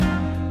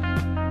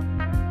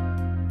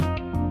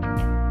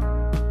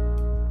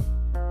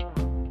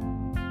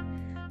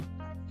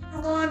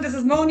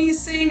is Moni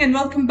Singh, and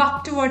welcome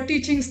back to our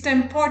Teaching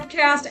STEM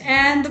podcast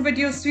and the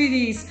video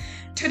series.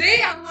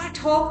 Today, I want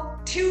to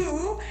talk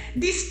to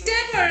the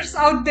STEMers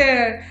out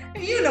there.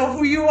 You know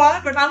who you are,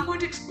 but I'm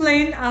going to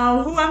explain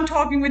who I'm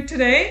talking with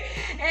today.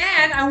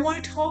 And I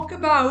want to talk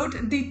about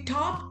the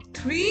top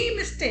 3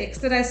 mistakes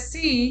that I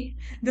see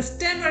the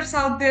STEMers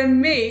out there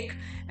make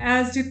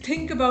as you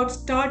think about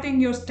starting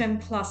your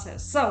STEM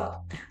classes.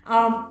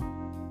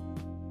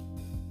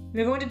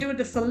 We're going to do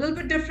this a little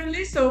bit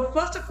differently. So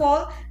first of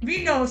all,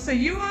 we know, so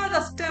you are the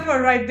STEMmer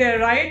right there,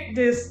 right?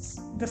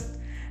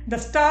 The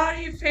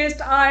starry-faced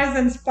eyes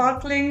and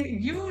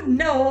sparkling, you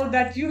know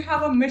that you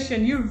have a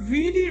mission. You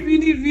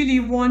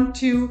really want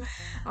to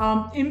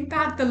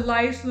impact the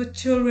lives of the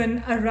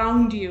children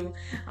around you.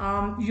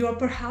 You are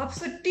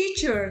perhaps a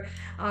teacher,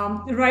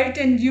 right?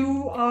 And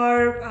you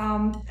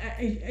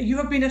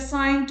have been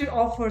assigned to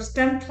offer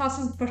STEM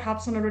classes,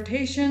 perhaps on a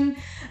rotation.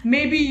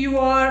 Maybe you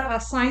are a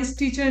science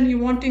teacher and you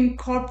want to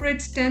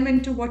incorporate STEM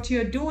into what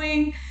you're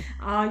doing.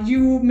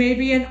 You may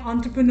be an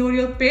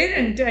entrepreneurial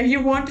parent.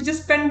 You want to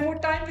just spend more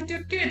time with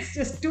your kids,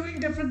 just doing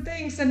different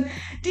things and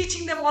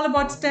teaching them all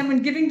about STEM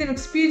and giving them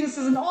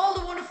experiences and all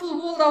the wonderful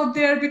world out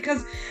there,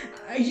 because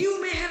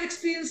you may have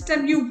experienced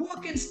STEM, you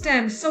work in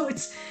STEM. So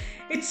it's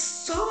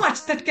so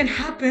much that can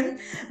happen,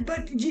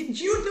 but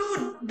you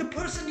know the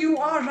person you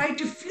are, right?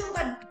 You feel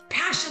that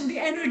passion, the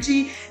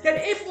energy, that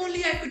if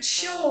only I could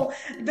show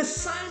the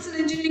science and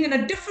engineering in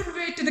a different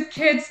way to the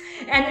kids,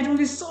 and it will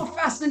be so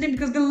fascinating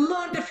because they'll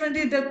learn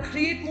differently, they'll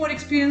create more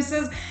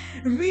experiences,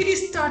 really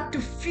start to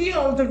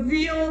feel the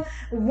real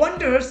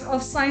wonders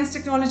of science,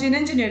 technology, and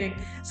engineering.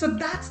 So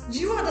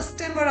you are the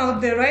STEMmer out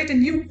there, right?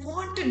 And you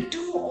want to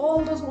do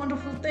all those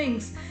wonderful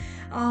things.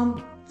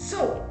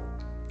 So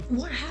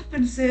what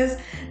happens is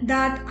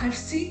that I've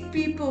seen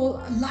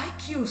people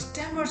like you,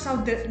 STEMers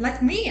out there,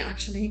 like me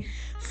actually,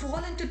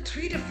 fall into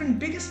 3 different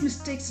biggest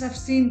mistakes that I've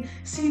seen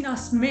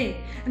us make.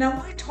 And I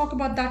want to talk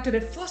about that today.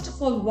 First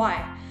of all,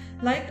 why?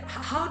 Like,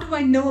 how do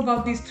I know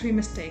about these 3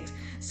 mistakes?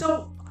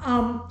 So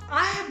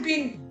I have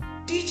been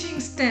teaching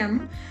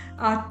STEM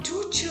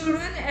to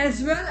children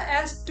as well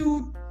as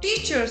to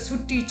teachers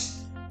who teach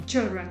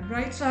children,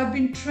 right? So I've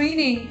been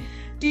training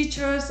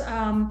teachers,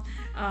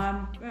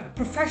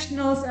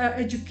 professionals,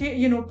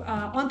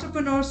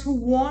 entrepreneurs who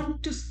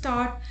want to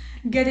start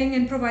getting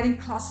and providing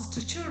classes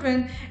to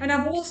children. And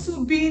I've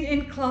also been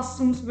in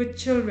classrooms with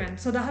children.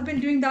 So I have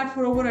been doing that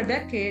for over a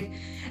decade.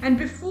 And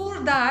before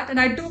that, and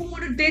I don't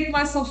want to date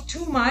myself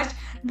too much,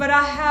 but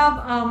I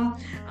have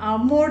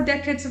more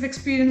decades of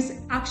experience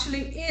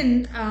actually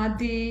in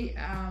the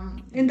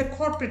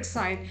corporate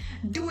side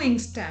doing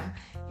STEM,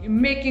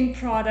 making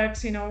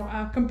products,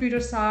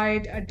 computer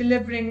side,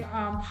 delivering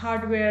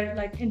hardware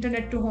like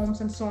internet to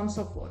homes and so on and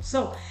so forth.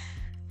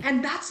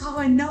 And that's how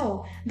I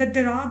know that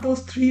there are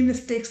those 3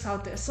 mistakes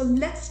out there. So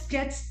let's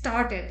get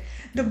started.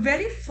 The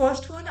very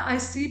first one I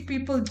see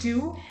people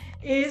do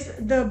is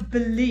the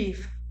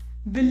belief.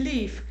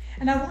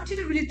 And I want you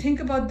to really think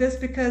about this,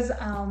 because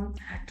I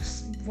have to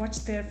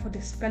watch there for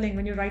the spelling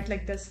when you write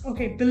like this.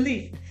 Okay,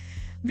 belief.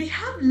 We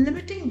have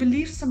limiting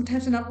beliefs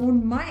sometimes in our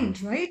own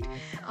mind, right?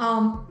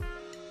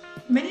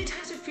 Many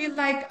times we feel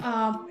like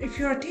if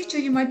you're a teacher,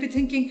 you might be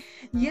thinking,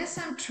 yes,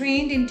 I'm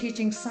trained in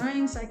teaching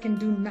science, I can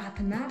do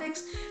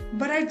mathematics,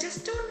 but I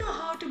just don't know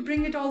how to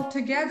bring it all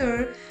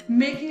together,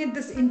 making it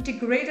this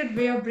integrated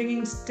way of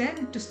bringing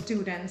STEM to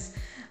students.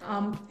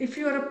 If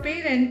you are a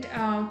parent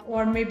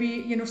or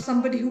maybe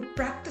somebody who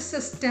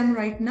practices STEM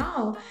right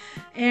now,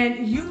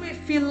 and you may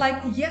feel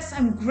like, yes,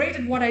 I'm great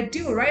at what I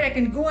do, right? I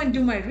can go and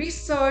do my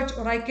research,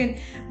 or I can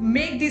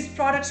make these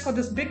products for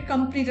this big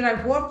company that I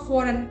work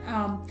for,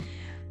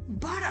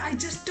 but I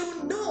just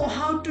don't know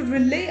how to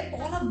relay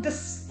all of this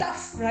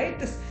stuff, right?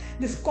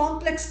 This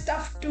complex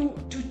stuff to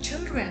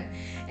children,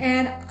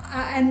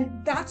 and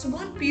that's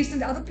one piece.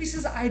 And the other piece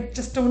is I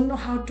just don't know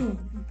how to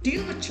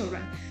deal with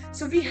children.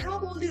 So we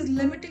have all these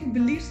limiting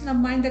beliefs in our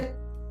mind that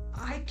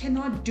I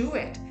cannot do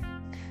it.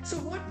 So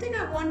one thing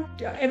I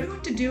want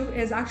everyone to do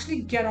is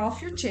actually get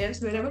off your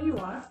chairs wherever you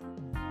are.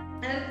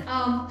 And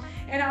I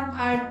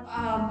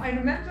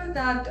remember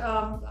that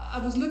I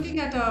was looking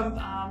at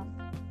a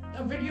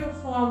video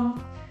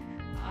from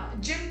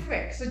Jim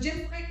Quick. So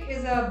Jim Quick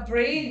is a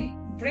brain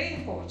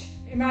coach.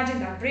 Imagine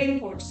that, brain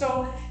coach.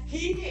 So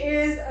he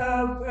is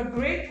a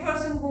great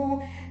person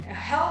who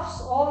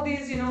helps all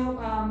these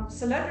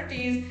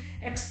celebrities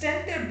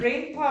extend their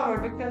brain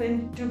power to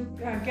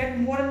get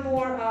more and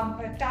more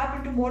tap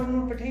into more and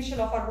more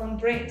potential of our own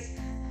brains.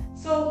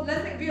 So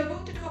we are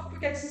going to do a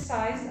quick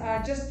exercise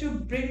just to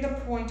bring the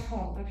point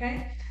home.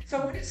 Okay, so I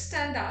want you to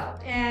stand out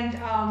and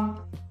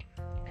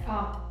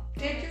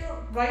take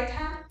your right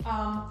hand,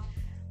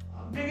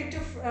 bring it to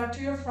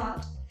your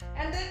front,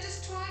 and then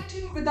just try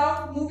to,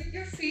 without moving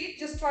your feet,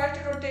 just try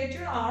to rotate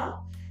your arm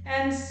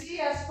and see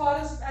as far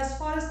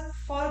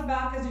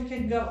back as you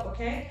can go.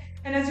 Okay,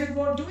 and as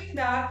you're doing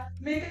that,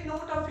 make a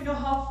note of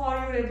how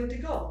far you're able to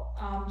go.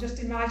 Just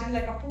imagine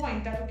like a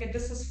point that, okay,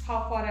 this is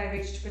how far I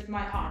reached with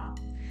my arm.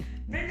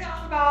 Bring your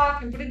arm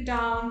back and put it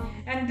down.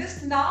 And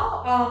this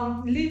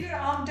now, leave your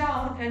arm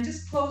down and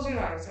just close your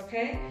eyes,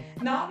 okay?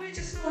 Now we're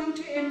just going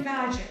to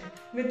imagine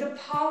with the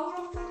power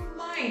of the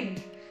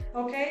mind,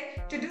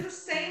 okay, to do the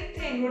same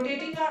thing,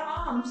 rotating our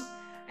arms.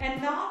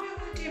 And now we're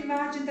going to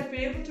imagine that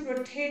we're able to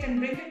rotate and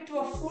bring it to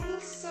a full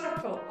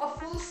circle,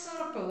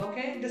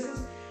 okay? This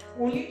is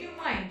only in your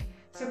mind.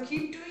 So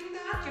keep doing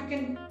that.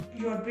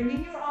 You're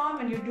bringing your arm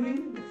and you're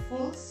doing the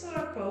full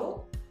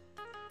circle.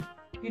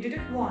 You did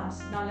it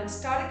once. Now let's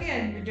start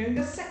again. We're doing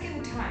the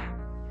second time.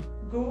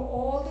 Go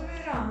all the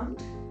way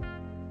around.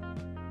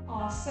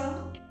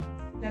 Awesome.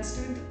 Let's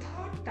do it the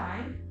third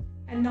time.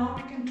 And now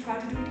we can try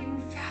to do it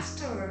even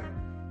faster.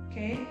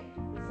 Okay.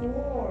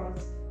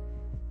 Fourth.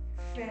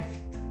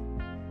 Fifth.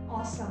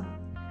 Awesome.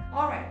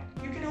 Alright.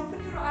 You can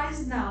open your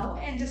eyes now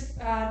and just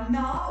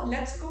now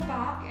let's go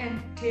back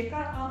and take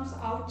our arms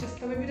out just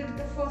the way we did it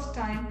the first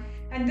time.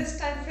 And this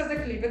time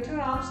physically with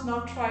your arms, now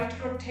try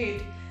to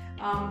rotate.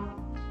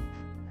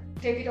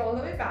 Take it all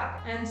the way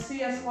back and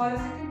see as far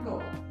as you can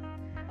go.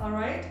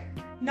 Alright.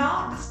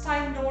 Now this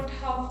time note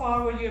how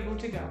far were you able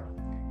to go.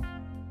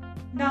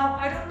 Now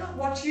I don't know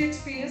what you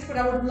experienced, but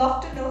I would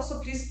love to know, so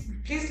please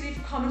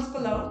leave comments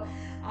below.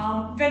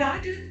 When I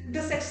did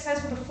this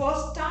exercise for the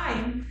first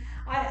time,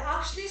 I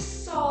actually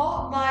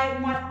saw my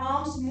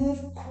arms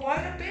move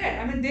quite a bit.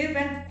 I mean, they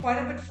went quite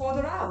a bit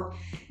further out.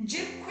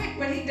 Jim Quick,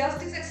 when he does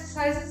these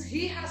exercises,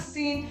 he has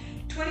seen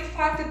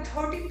 25 to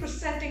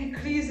 30%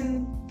 increase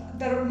in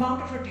the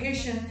amount of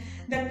rotation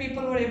that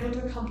people were able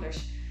to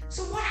accomplish.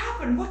 So what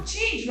happened? What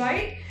changed,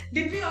 right?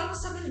 Did we all of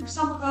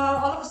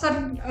a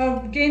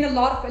sudden gain a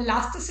lot of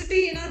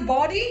elasticity in our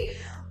body?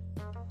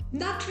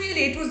 Not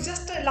really. It was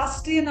just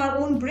elasticity in our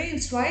own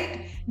brains,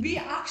 right? We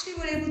actually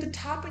were able to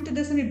tap into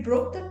this and we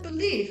broke that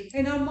belief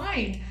in our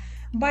mind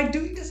by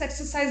doing this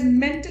exercise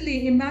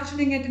mentally,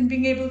 imagining it and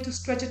being able to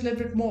stretch it a little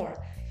bit more.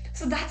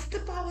 So that's the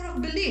power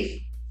of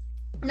belief.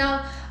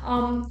 Now,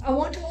 I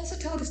want to also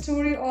tell the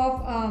story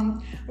of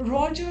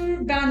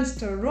Roger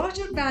Bannister.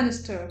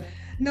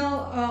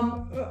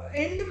 Now,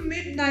 in the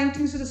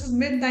mid-1950s, so this is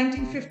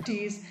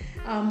mid-1950s,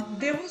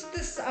 there was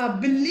this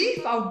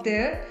belief out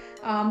there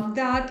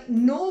that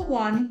no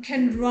one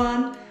can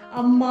run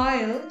a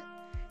mile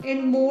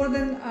in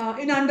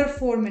under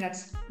 4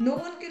 minutes. No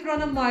one can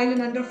run a mile in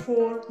under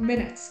 4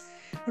 minutes.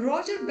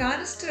 Roger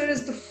Bannister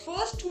is the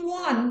first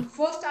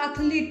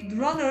athlete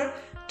runner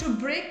to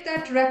break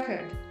that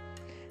record.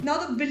 Now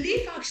the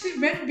belief actually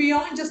went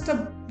beyond just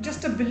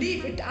a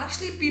belief. It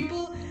actually,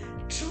 people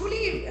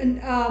truly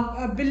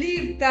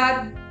believe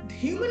that the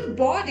human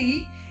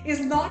body is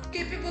not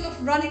capable of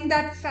running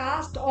that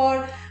fast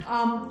or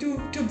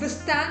to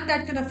withstand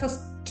that kind of a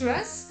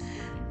stress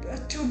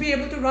to be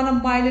able to run a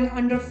mile in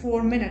under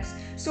 4 minutes.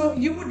 So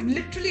you would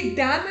literally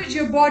damage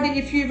your body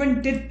if you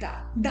even did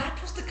that. That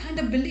was the kind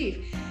of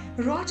belief.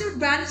 Roger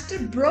Bannister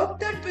broke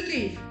that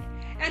belief.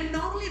 And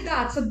not only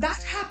that, so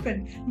that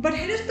happened. But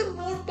here is the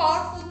more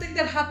powerful thing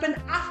that happened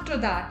after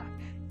that.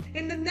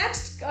 In the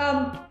next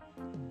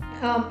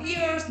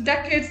years,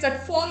 decades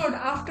that followed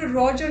after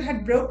Roger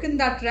had broken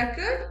that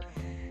record,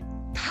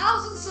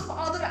 thousands of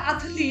other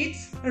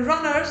athletes,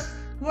 runners,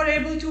 were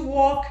able to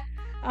walk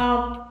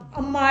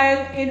a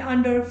mile in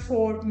under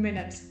 4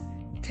 minutes.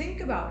 Think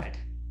about it.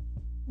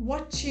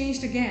 What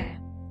changed again?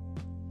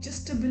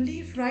 Just a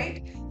belief,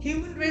 right?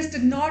 Human race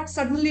did not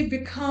suddenly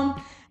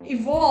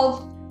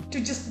evolve to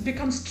just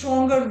become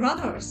stronger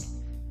runners.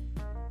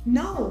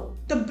 No,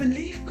 the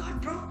belief got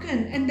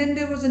broken, and then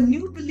there was a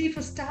new belief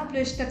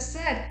established that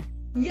said,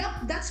 yep,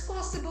 that's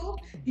possible.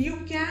 You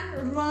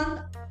can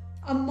run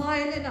a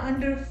mile in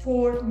under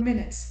 4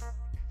 minutes.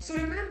 So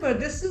remember,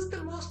 this is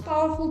the most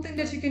powerful thing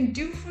that you can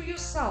do for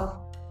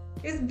yourself,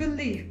 is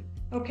belief.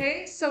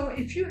 Okay, so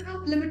if you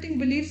have limiting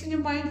beliefs in your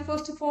mind,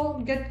 first of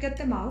all, get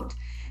them out.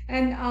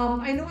 And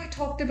I know I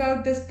talked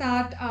about this,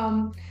 that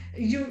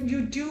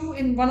you do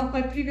in one of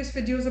my previous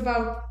videos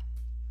about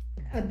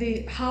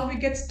how we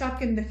get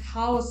stuck in the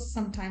house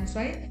sometimes,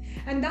 right?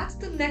 And that's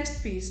the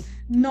next piece,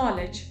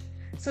 knowledge.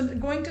 So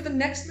going to the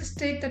next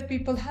mistake that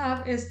people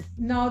have is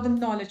now the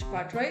knowledge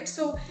part, right?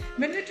 So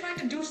when we're trying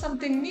to do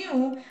something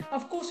new,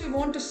 of course we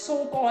want to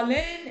soak all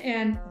in,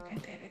 and okay,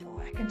 there we go,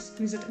 I can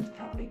squeeze it in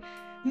probably.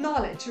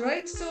 Knowledge,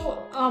 right?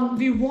 So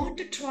we want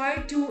to try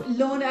to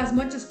learn as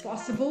much as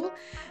possible,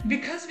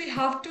 because we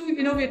have to,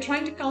 we're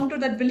trying to counter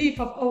that belief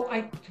of, oh,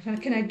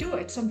 can I do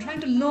it? So I'm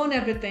trying to learn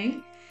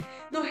everything.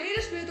 Now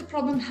here's where the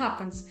problem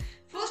happens.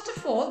 First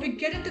of all, we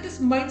get into this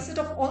mindset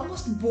of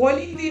almost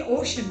boiling the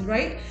ocean,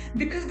 right?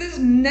 Because there's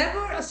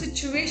never a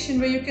situation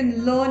where you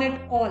can learn it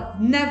all,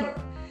 never.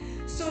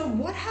 So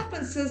what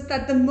happens is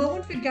that the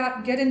moment we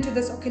get into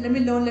this, okay, let me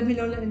learn,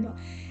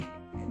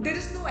 there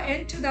is no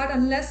end to that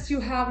unless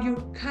you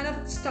kind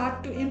of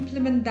start to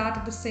implement that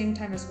at the same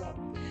time as well.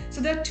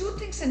 So there are two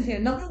things in here.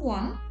 Number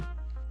one,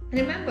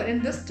 remember,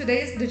 in this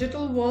today's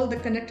digital world, the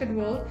connected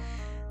world,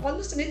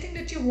 almost anything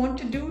that you want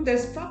to do,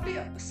 there's probably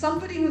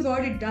somebody who's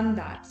already done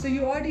that. So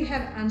you already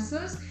have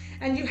answers,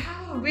 and you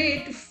have a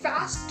way to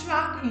fast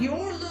track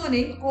your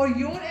learning or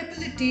your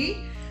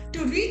ability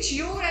to reach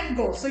your end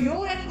goal. So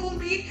your end goal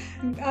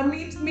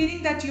means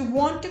meaning that you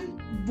want to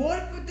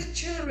work with the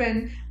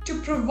children to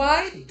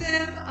provide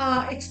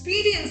them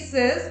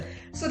experiences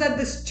so that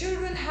these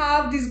children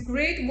have these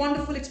great,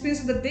 wonderful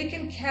experiences that they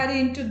can carry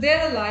into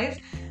their lives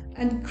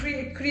and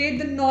create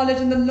the knowledge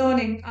and the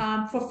learning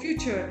for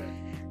future.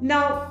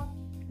 Now,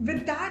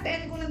 with that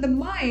end goal in the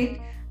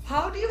mind,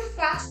 how do you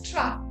fast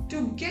track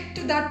to get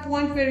to that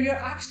point where you're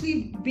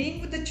actually being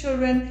with the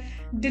children,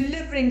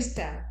 delivering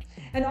STEM?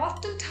 And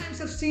oftentimes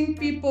I've seen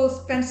people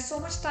spend so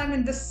much time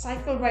in this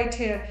cycle right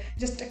here,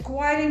 just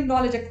acquiring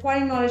knowledge,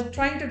 trying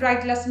to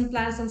write lesson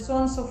plans and so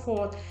on and so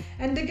forth.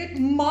 And they get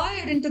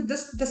mired into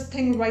this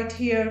thing right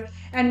here.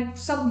 And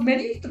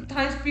many of the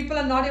times people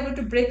are not able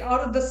to break out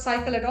of this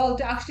cycle at all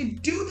to actually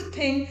do the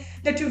thing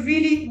that you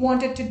really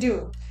wanted to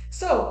do.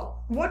 So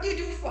what do you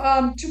do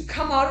to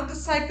come out of the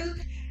cycle?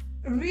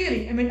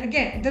 Really, I mean,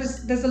 again,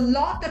 there's a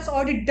lot that's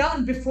already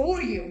done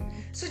before you.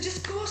 So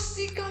just go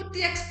seek out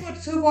the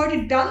experts who've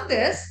already done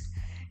this,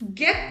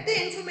 get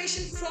the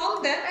information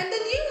from them, and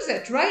then use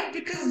it, right?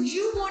 Because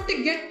you want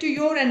to get to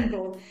your end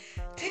goal.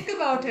 Think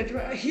about it,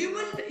 right?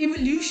 Human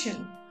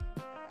evolution.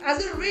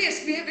 As a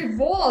race, we have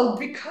evolved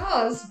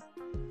because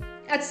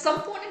at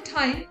some point in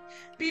time,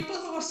 people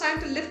who were trying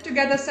to live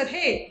together said,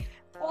 hey,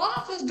 all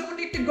of us don't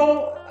need to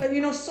go,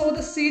 sow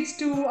the seeds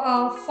to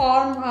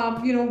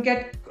farm,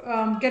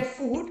 get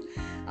food.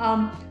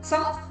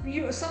 Some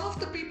of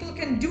the people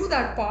can do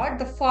that part,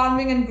 the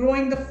farming and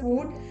growing the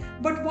food.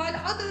 But while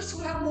others who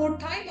have more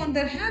time on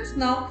their hands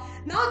now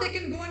they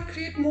can go and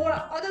create more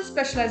other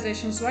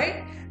specializations,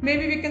 right?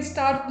 Maybe we can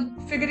start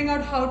figuring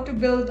out how to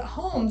build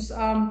homes,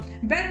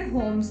 better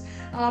homes.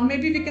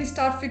 Maybe we can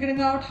start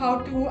figuring out how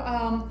to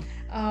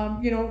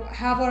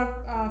have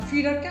our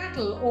feed our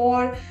cattle,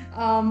 or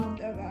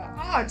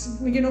arts,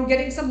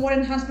 getting some more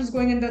enhancements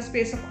going in the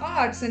space of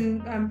arts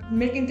and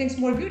making things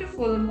more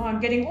beautiful,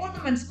 getting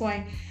ornaments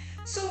going.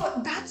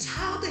 So that's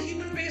how the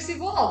human race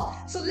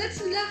evolved. So let's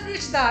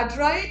leverage that,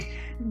 right?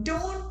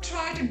 Don't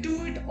try to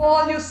do it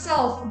all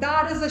yourself.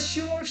 That is a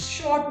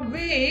short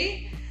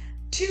way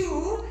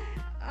to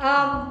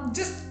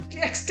just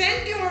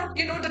extend your,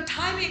 the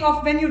timing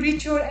of when you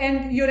reach your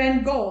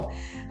end goal.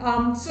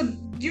 So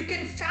you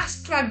can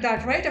fast track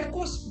that, right? Of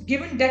course,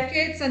 given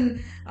decades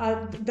and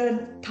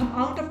the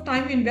amount of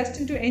time you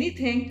invest into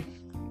anything,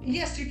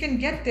 yes, you can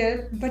get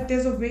there, but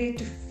there's a way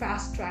to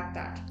fast track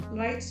that,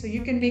 right? So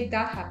you can make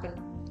that happen.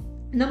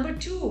 Number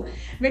two,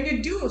 when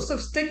you do, so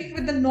sticking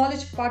with the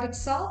knowledge part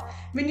itself,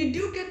 when you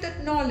do get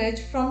that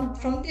knowledge from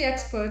the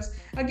experts,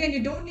 again,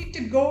 you don't need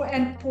to go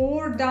and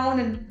pour down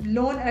and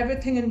learn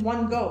everything in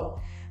one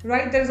go,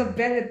 right?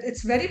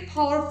 It's very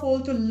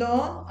powerful to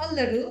learn a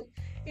little,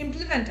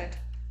 implement it.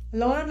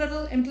 Learn a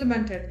little,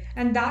 implement it.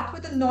 And that way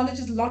the knowledge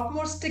is a lot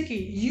more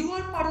sticky. You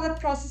are part of the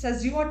process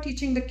as you are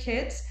teaching the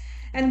kids,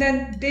 and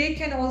then they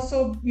can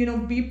also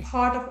be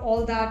part of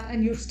all that,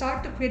 and you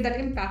start to create that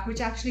impact, which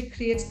actually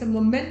creates the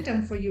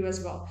momentum for you as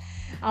well.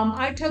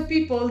 I tell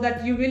people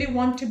that you really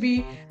want to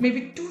be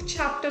maybe 2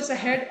 chapters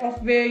ahead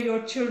of where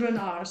your children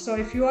are. So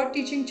if you are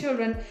teaching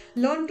children,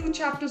 learn 2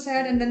 chapters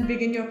ahead and then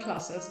begin your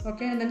classes,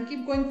 okay? And then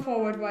keep going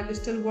forward while you're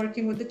still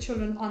working with the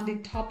children on the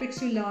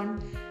topics you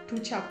learned 2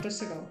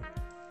 chapters ago.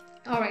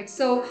 All right,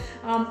 so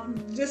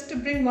just to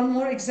bring one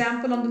more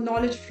example on the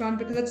knowledge front,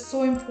 because it's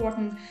so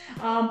important.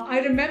 I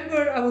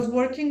remember I was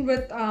working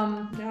with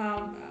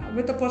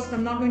a person,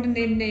 I'm not going to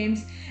name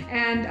names,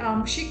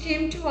 and she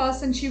came to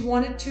us and she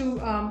wanted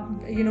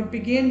to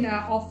begin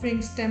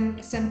offering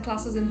STEM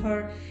classes in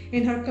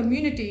her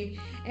community.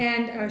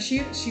 And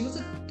she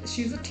was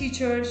a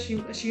teacher.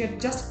 She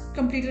had just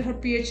completed her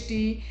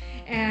PhD,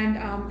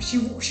 and she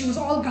was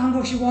all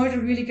gung-ho. She wanted to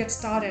really get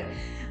started.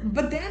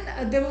 But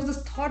then there was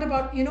this thought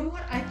about,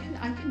 what, I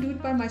can do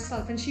it by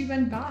myself. And she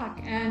went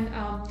back and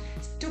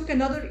took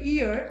another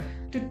year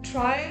to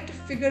try to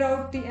figure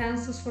out the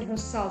answers for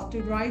herself,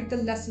 to write the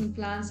lesson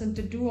plans and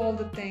to do all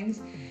the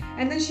things.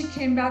 And then she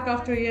came back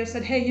after a year and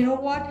said, hey, you know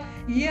what?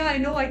 Yeah, I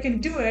know I can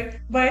do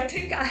it, but I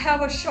think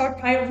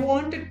I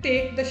want to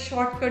take the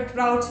shortcut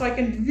route so I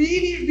can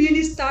really,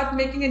 really start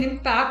making an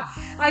impact.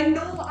 I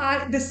know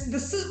this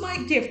is my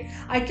gift.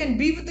 I can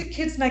be with the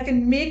kids and I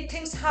can make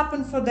things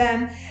happen for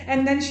them.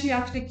 And then she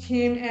actually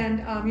came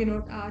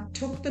and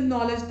took the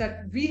knowledge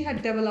that we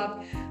had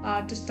developed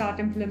to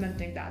start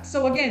implementing that.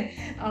 So again,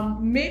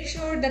 make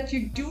sure that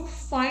you do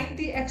find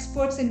the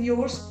experts in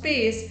your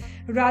space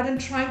rather than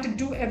trying to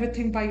do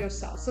everything by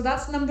yourself. So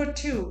that's number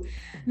 2.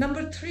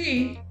 Number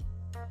 3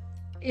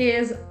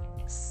 is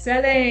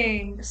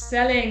selling.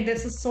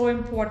 This is so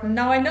important.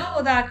 Now I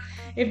know that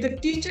if the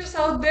teachers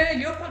out there,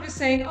 you're probably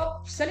saying,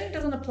 oh, selling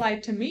doesn't apply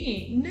to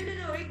me.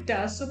 No, it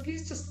does. So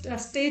please just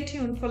stay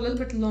tuned for a little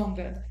bit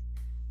longer.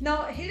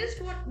 Now, here's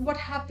what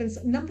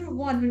happens. Number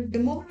 1, the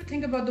moment we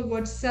think about the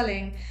word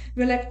selling,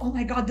 we're like, oh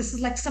my God, this is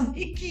like some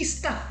icky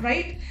stuff,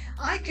 right?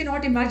 I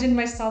cannot imagine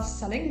myself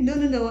selling.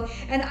 No.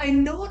 And I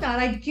know that,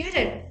 I get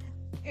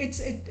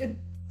it.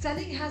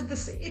 Selling has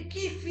this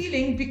icky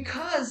feeling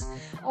because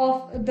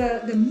of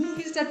the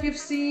movies that we've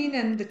seen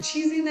and the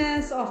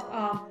cheesiness of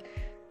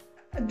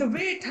the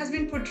way it has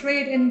been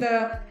portrayed in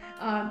the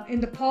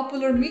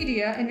popular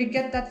media, and we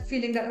get that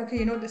feeling that,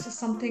 okay, this is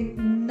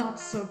something not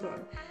so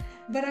good.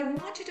 But I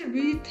want you to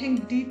really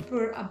think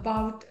deeper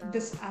about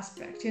this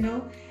aspect.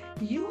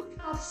 You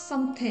have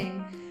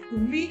something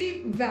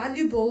really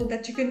valuable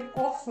that you can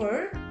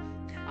offer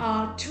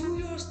to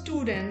your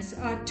students,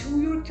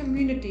 to your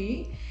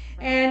community,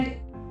 and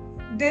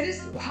there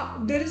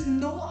is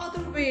no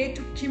other way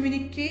to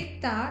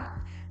communicate that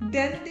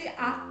than the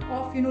act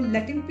of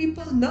letting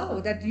people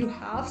know that you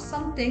have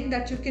something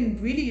that you can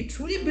really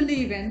truly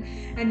believe in,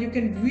 and you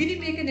can really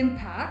make an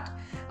impact.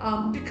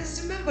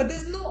 Because remember,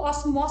 there's no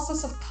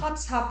osmosis of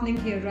thoughts happening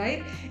here,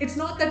 right? It's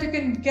not that you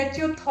can get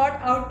your thought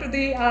out to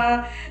the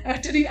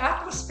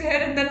atmosphere,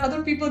 and then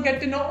other people get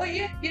to know, oh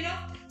yeah,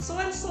 so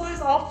and so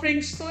is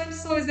offering, so and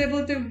so is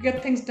able to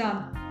get things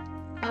done.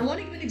 I want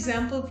to give an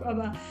example of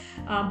a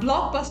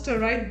Blockbuster,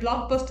 right?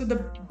 Blockbuster,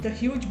 the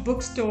huge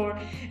bookstore,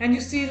 and you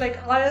see like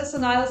aisles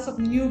and aisles of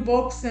new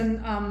books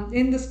and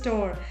in the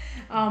store.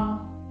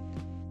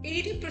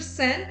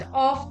 80%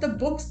 of the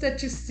books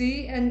that you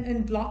see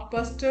in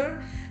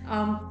Blockbuster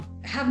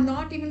have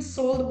not even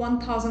sold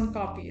 1,000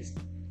 copies.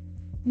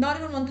 Not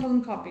even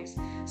 1,000 copies.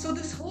 So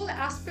this whole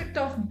aspect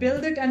of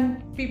build it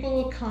and people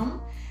will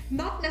come,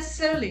 not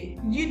necessarily.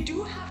 You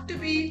do have to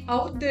be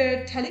out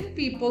there telling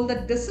people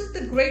that this is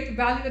the great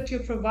value that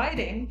you're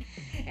providing,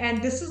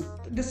 and this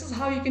is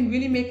how you can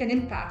really make an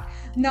impact.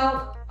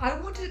 Now, I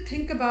want you to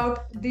think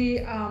about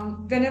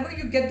whenever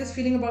you get this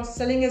feeling about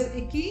selling is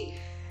icky,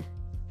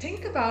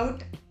 think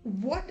about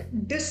what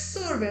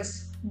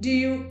disservice do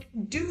you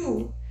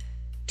do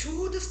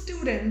to the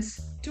students,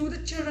 to the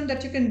children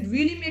that you can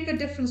really make a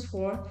difference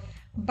for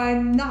by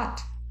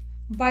not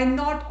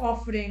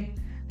offering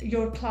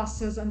your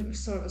classes and your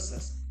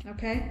services.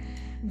 Okay,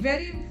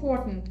 very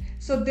important.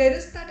 So there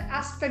is that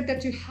aspect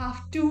that you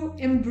have to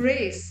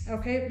embrace.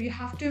 Okay, you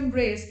have to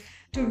embrace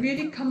to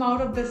really come out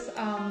of this,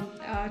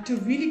 to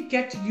really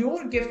get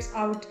your gifts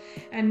out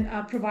and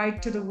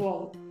provide to the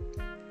world.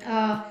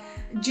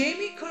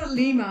 Jamie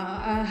Kerlima,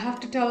 I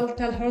have to tell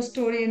her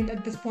story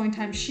at this point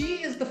in time.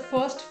 She is the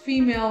first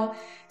female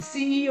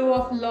CEO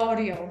of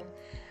L'Oreal.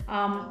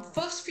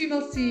 First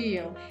female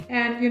CEO,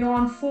 and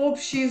on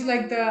Forbes she's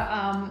like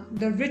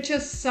the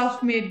richest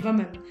self-made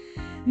woman.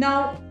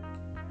 Now,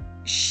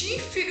 she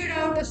figured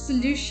out a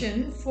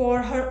solution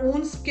for her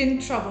own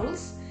skin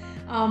troubles,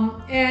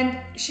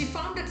 and she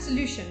found that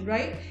solution,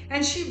 right?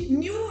 And she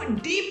knew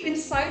deep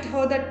inside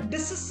her that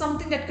this is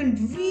something that can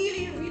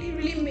really, really,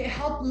 really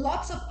help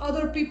lots of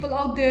other people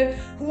out there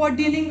who are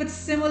dealing with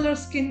similar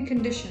skin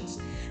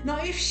conditions. Now,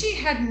 if she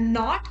had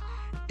not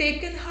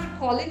taken her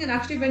calling and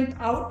actually went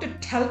out to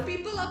tell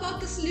people about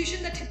the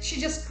solution that she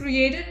just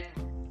created,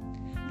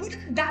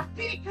 wouldn't that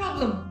be a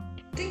problem?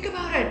 Think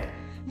about it.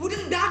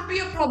 Wouldn't that be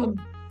a problem?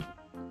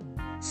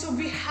 So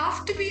we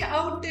have to be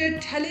out there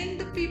telling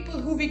the people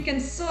who we can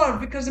serve,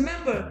 because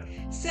remember,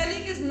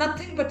 selling is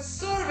nothing but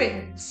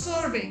serving.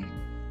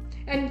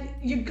 And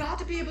you got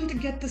to be able to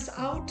get this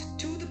out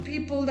to the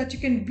people that you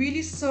can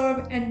really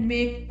serve and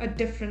make a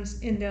difference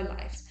in their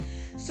lives.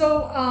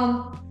 So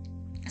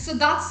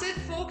that's it,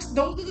 folks.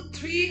 Those are the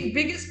three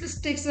biggest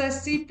mistakes that I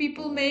see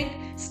people make,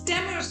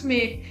 STEMers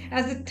make,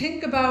 as they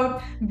think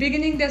about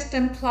beginning their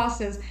STEM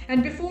classes.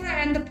 And before I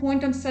end the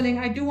point on selling,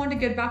 I do want to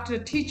get back to the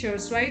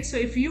teachers, right? So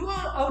if you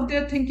are out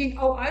there thinking,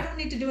 oh, I don't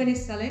need to do any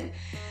selling,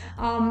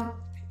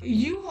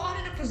 you are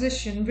in a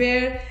position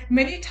where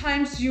many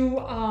times you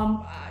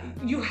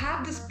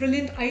have this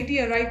brilliant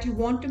idea, right? You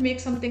want to make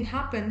something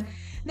happen.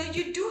 Now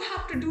you do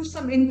have to do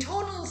some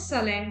internal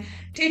selling,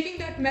 taking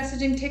that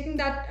messaging, taking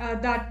that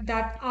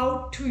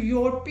out to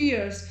your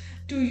peers,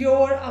 to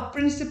your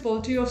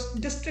principal, to your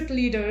district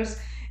leaders,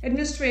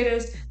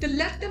 administrators, to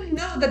let them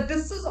know that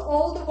this is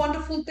all the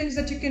wonderful things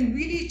that you can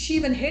really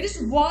achieve, and here is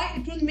why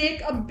it will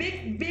make a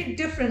big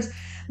difference.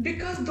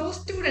 Because those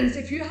students,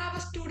 if you have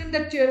a student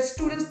that your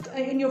students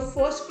in your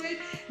first grade,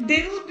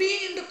 they will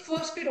be in the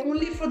first grade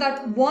only for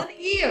that 1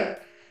 year.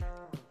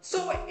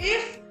 So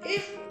if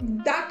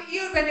that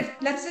year,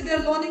 let's say they're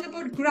learning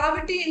about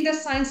gravity in their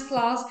science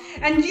class,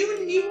 and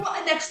you knew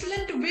an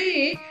excellent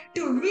way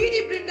to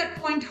really bring that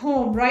point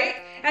home, right?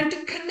 And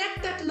to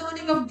connect that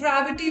learning of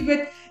gravity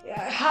with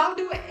how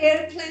do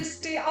airplanes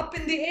stay up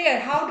in the air?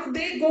 How do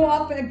they go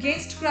up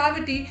against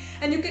gravity?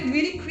 And you can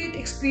really create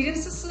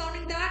experiences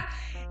surrounding that.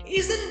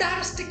 Isn't that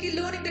a sticky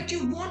learning that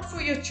you want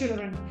for your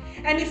children?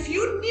 And if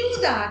you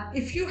knew that,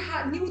 you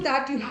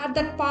had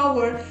that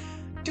power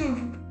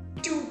to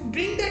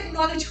bring that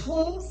knowledge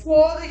home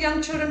for the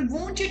young children,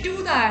 won't you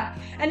do that?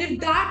 And if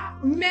that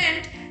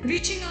meant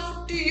reaching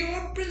out to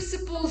your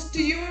principals,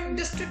 to your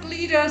district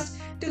leaders,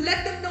 to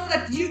let them know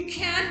that you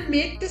can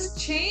make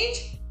this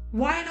change,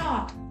 why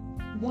not?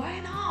 Why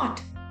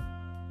not?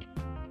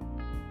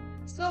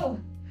 So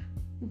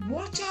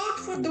watch out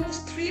for those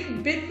three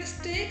big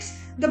mistakes.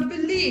 The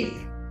belief,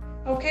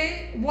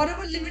 okay?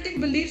 Whatever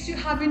limiting beliefs you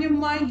have in your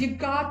mind, you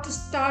got to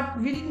start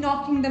really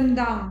knocking them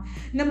down.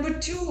 Number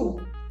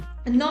two,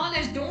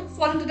 knowledge. Don't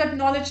fall into that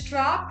knowledge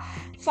trap.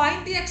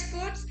 Find the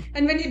experts,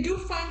 and when you do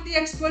find the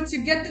experts,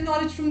 you get the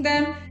knowledge from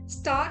them,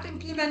 start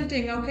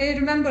implementing. Okay,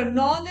 remember,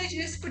 knowledge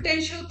is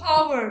potential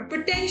power.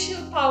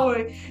 Potential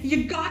power.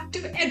 You got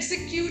to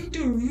execute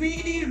to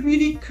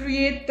really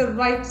create the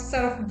right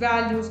set of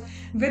values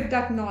with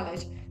that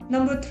knowledge.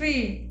 Number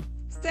three,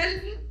 sell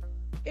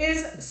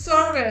is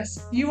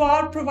service. You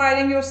are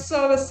providing your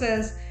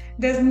services.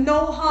 There's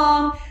no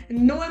harm,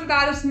 no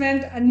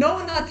embarrassment, and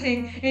no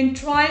nothing in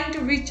trying to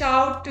reach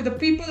out to the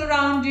people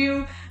around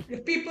you, the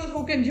people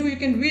who you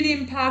can really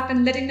impact,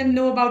 and letting them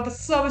know about the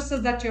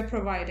services that you're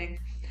providing.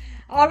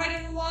 All right,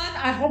 everyone.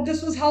 I hope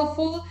this was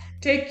helpful.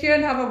 Take care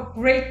and have a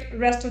great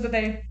rest of the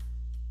day.